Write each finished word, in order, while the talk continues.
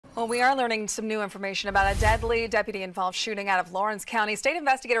Well, we are learning some new information about a deadly deputy-involved shooting out of Lawrence County. State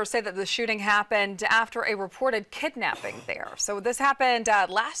investigators say that the shooting happened after a reported kidnapping there. So this happened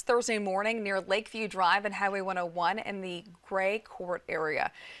last Thursday morning near Lakeview Drive and Highway 101 in the Gray Court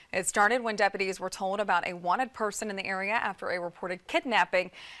area. It started when deputies were told about a wanted person in the area after a reported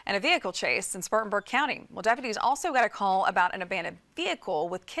kidnapping and a vehicle chase in Spartanburg County. Well, deputies also got a call about an abandoned vehicle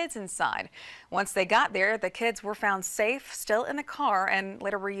with kids inside. Once they got there, the kids were found safe, still in the car, and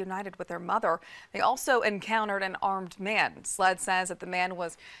later reunited with their mother. They also encountered an armed man. SLED says that the man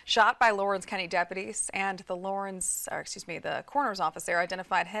was shot by Lawrence County deputies, and the coroner's office there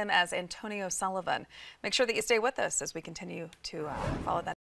identified him as Antonio Sullivan. Make sure that you stay with us as we continue to follow that.